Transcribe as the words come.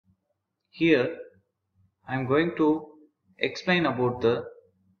Here I am going to explain about the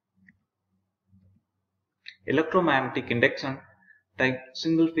electromagnetic induction type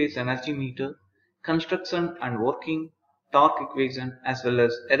single phase energy meter, construction and working, torque equation, as well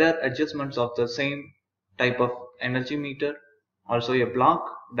as error adjustments of the same type of energy meter, also a block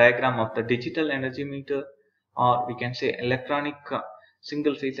diagram of the digital energy meter, or we can say electronic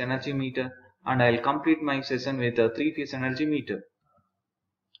single phase energy meter, and I will complete my session with a 3-phase energy meter.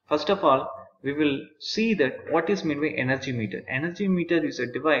 First of all, we will see that what is meant by energy meter. Energy meter is a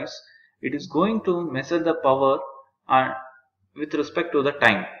device. It is going to measure the power with respect to the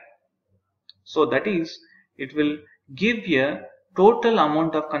time. So that is, it will give a total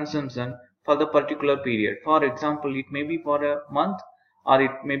amount of consumption for the particular period. For example, it may be for a month, or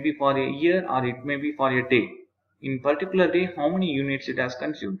it may be for a year, or it may be for a day. In particular day, how many units it has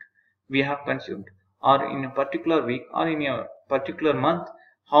consumed, we have consumed, or in a particular week or in a particular month,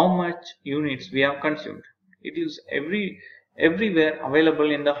 how much units we have consumed. It is everywhere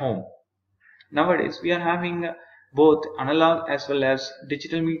available in the home. Nowadays we are having both analog as well as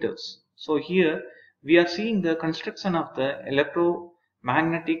digital meters. So here we are seeing the construction of the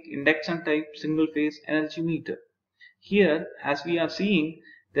electromagnetic induction type single phase energy meter. Here, as we are seeing,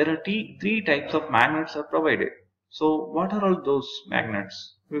 there are three types of magnets are provided. So what are all those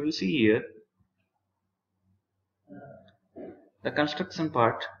magnets? We will see here the construction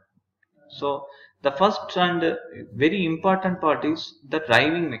part. So the first and very important part is the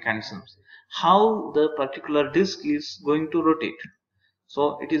driving mechanisms, how the particular disk is going to rotate.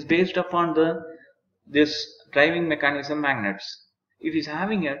 So it is based upon this driving mechanism magnets. It is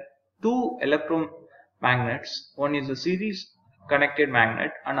having two electromagnets. One is the series connected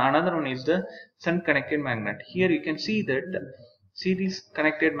magnet and another one is the shunt connected magnet. Here you can see that the series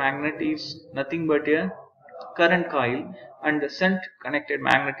connected magnet is nothing but a current coil, and the shunt connected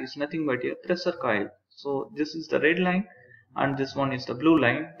magnet is nothing but a pressure coil. So this is the red line and this one is the blue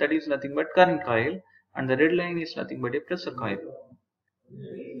line, that is nothing but current coil, and the red line is nothing but a pressure coil.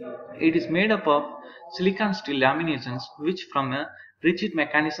 It is made up of silicon steel laminations which form a rigid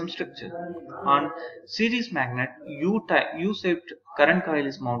mechanism structure. On series magnet, U-shaped current coil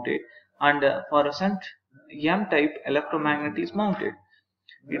is mounted, and for a shunt, M-type electromagnet is mounted.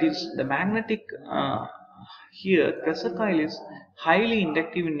 It is the magnetic here pressure coil is highly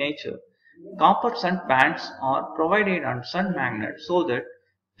inductive in nature. Copper shunt bands are provided on shunt magnet so that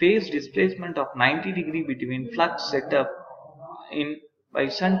phase displacement of 90° between flux set up in by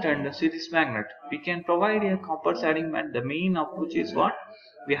shunt and series magnet. We can provide a copper shading band. The main approach is what?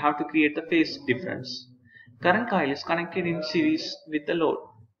 We have to create the phase difference. Current coil is connected in series with the load.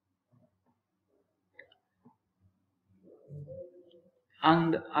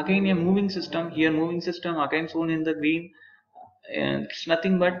 And again a moving system, here moving system again shown in the green, and it's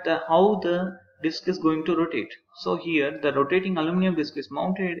nothing but how the disc is going to rotate. So here the rotating aluminum disc is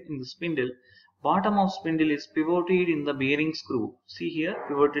mounted in the spindle. Bottom of spindle is pivoted in the bearing screw. See here,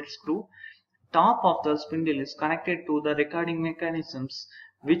 pivoted screw. Top of the spindle is connected to the recording mechanisms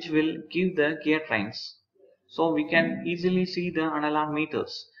which will give the gear trains. So we can easily see the analog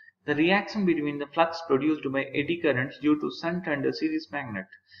meters. The reaction between the flux produced by eddy currents due to shunt and series magnet.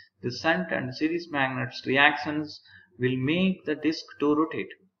 The shunt and series magnets reactions will make the disc to rotate.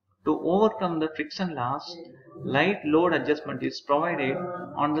 To overcome the friction loss, light load adjustment is provided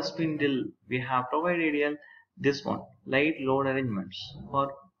on the spindle. We have provided this one, light load arrangements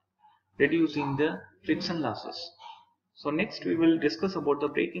for reducing the friction losses. So next we will discuss about the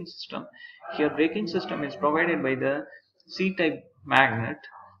braking system. Here braking system is provided by the C-type magnet,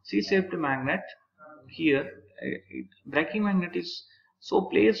 C-shaped magnet. Here braking magnet is so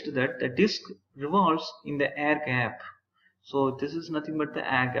placed that the disc revolves in the air gap. So this is nothing but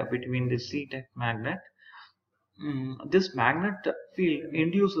the air gap between the C-type magnet. This magnet field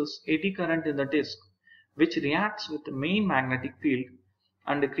induces eddy current in the disc, which reacts with the main magnetic field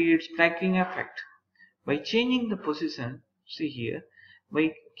and creates braking effect. By changing the position, see here,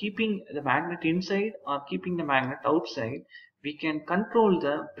 by keeping the magnet inside or keeping the magnet outside, we can control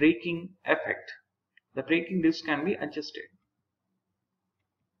the braking effect. The braking disc can be adjusted.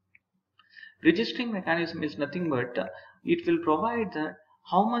 Registering mechanism is nothing but it will provide the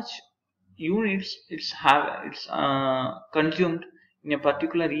how much units it's consumed in a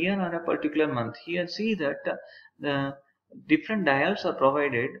particular year or a particular month. Here see that the different dials are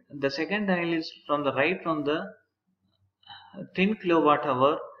provided. The second dial is from the right from the 10 kilowatt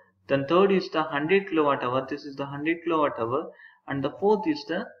hour, then third is the 100 kilowatt hour, this is the 100 kilowatt hour, and the fourth is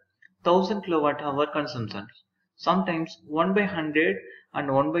the 1000 kilowatt hour consumption. Sometimes 1 by 100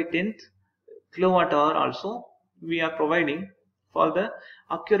 and 1 by 10th kilowatt hour also we are providing for the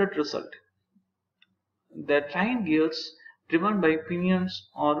accurate result. The train gears driven by pinions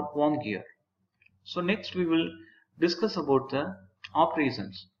or worm gear. So next we will discuss about the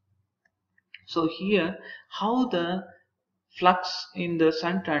operations. So here how the flux in the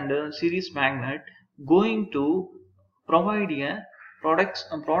shunt and series magnet going to provide a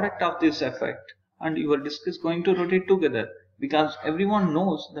product of this effect, and your disc is going to rotate together, because everyone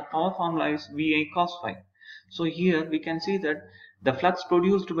knows the power formula is VI cos phi. So here we can see that the flux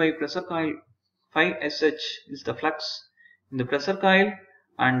produced by pressure coil phi SH is the flux in the pressure coil,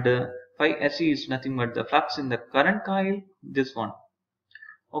 and phi SE is nothing but the flux in the current coil, this one.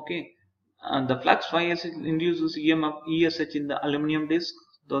 Okay, and the flux phi SH induces EMF ESH in the aluminum disc.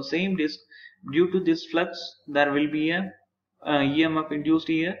 The same disc, due to this flux there will be a EMF induced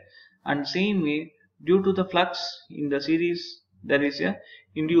here, and same way due to the flux in the series there is a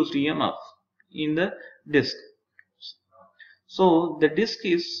induced EMF in the disc. So the disc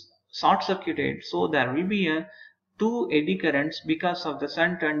is short circuited, so there will be a two eddy currents because of the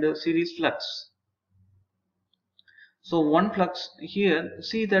shunt and series flux. So one flux here,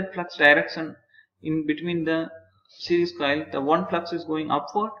 see that flux direction in between the series coil, the one flux is going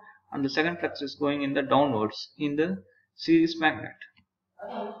upward and the second flux is going in the downwards in the series magnet.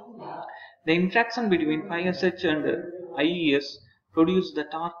 The interaction between phi SH and IES produce the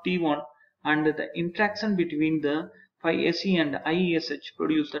torque T1, and the interaction between the phi SE and IESH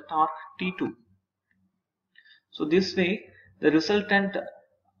produce the torque T2. So this way the resultant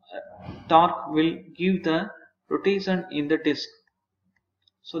torque will give the rotation in the disc.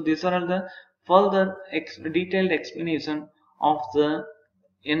 So these are all the further detailed explanation of the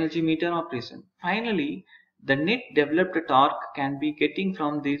energy meter operation. Finally, the net developed torque can be getting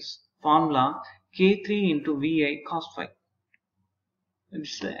from this formula K3 into VI cos phi.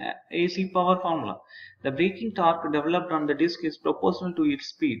 It's the AC power formula. The braking torque developed on the disc is proportional to its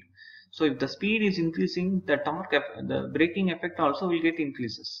speed. So if the speed is increasing, the torque, the braking effect also will get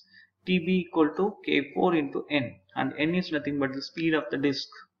increases. TB equal to K4 into N, and N is nothing but the speed of the disc.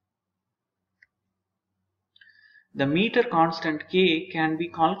 The meter constant K can be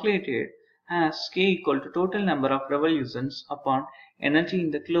calculated as K equal to total number of revolutions upon energy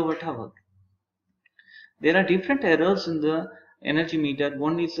in the kilowatt hour. There are different errors in the energy meter.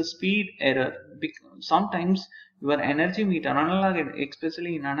 One is the speed error. Sometimes your energy meter,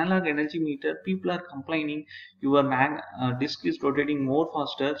 especially in analog energy meter, people are complaining your disc is rotating more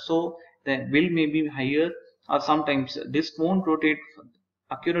faster, so the bill may be higher, or sometimes disc won't rotate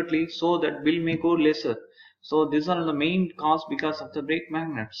accurately, so that bill may go lesser. So these are the main cause because of the brake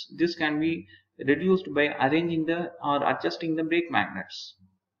magnets. This can be reduced by arranging the or adjusting the brake magnets.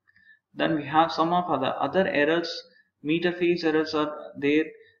 Then we have some of other errors. Meter phase errors are there.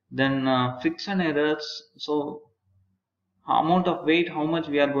 Then friction errors. So amount of weight, how much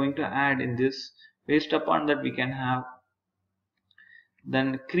we are going to add in this, based upon that we can have.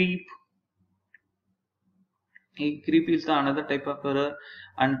 Then creep. Creep is the another type of error,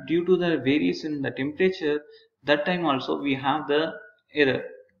 and due to the variation in the temperature, that time also we have the error.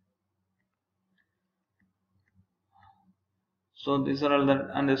 So these are all the,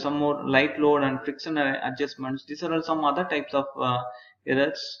 and some more light load and friction adjustments. These are all some other types of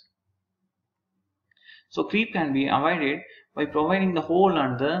errors. So creep can be avoided by providing the hole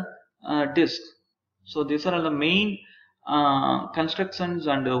on the disc. So these are all the main constructions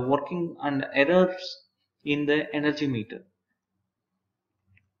and working and errors in the energy meter.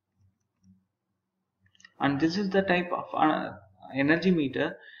 And this is the type of energy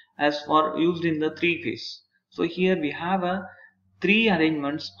meter as for used in the three phase. So here we have a three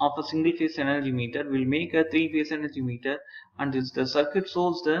arrangements of a single phase energy meter. Will make a three phase energy meter, and this the circuit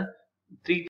shows the three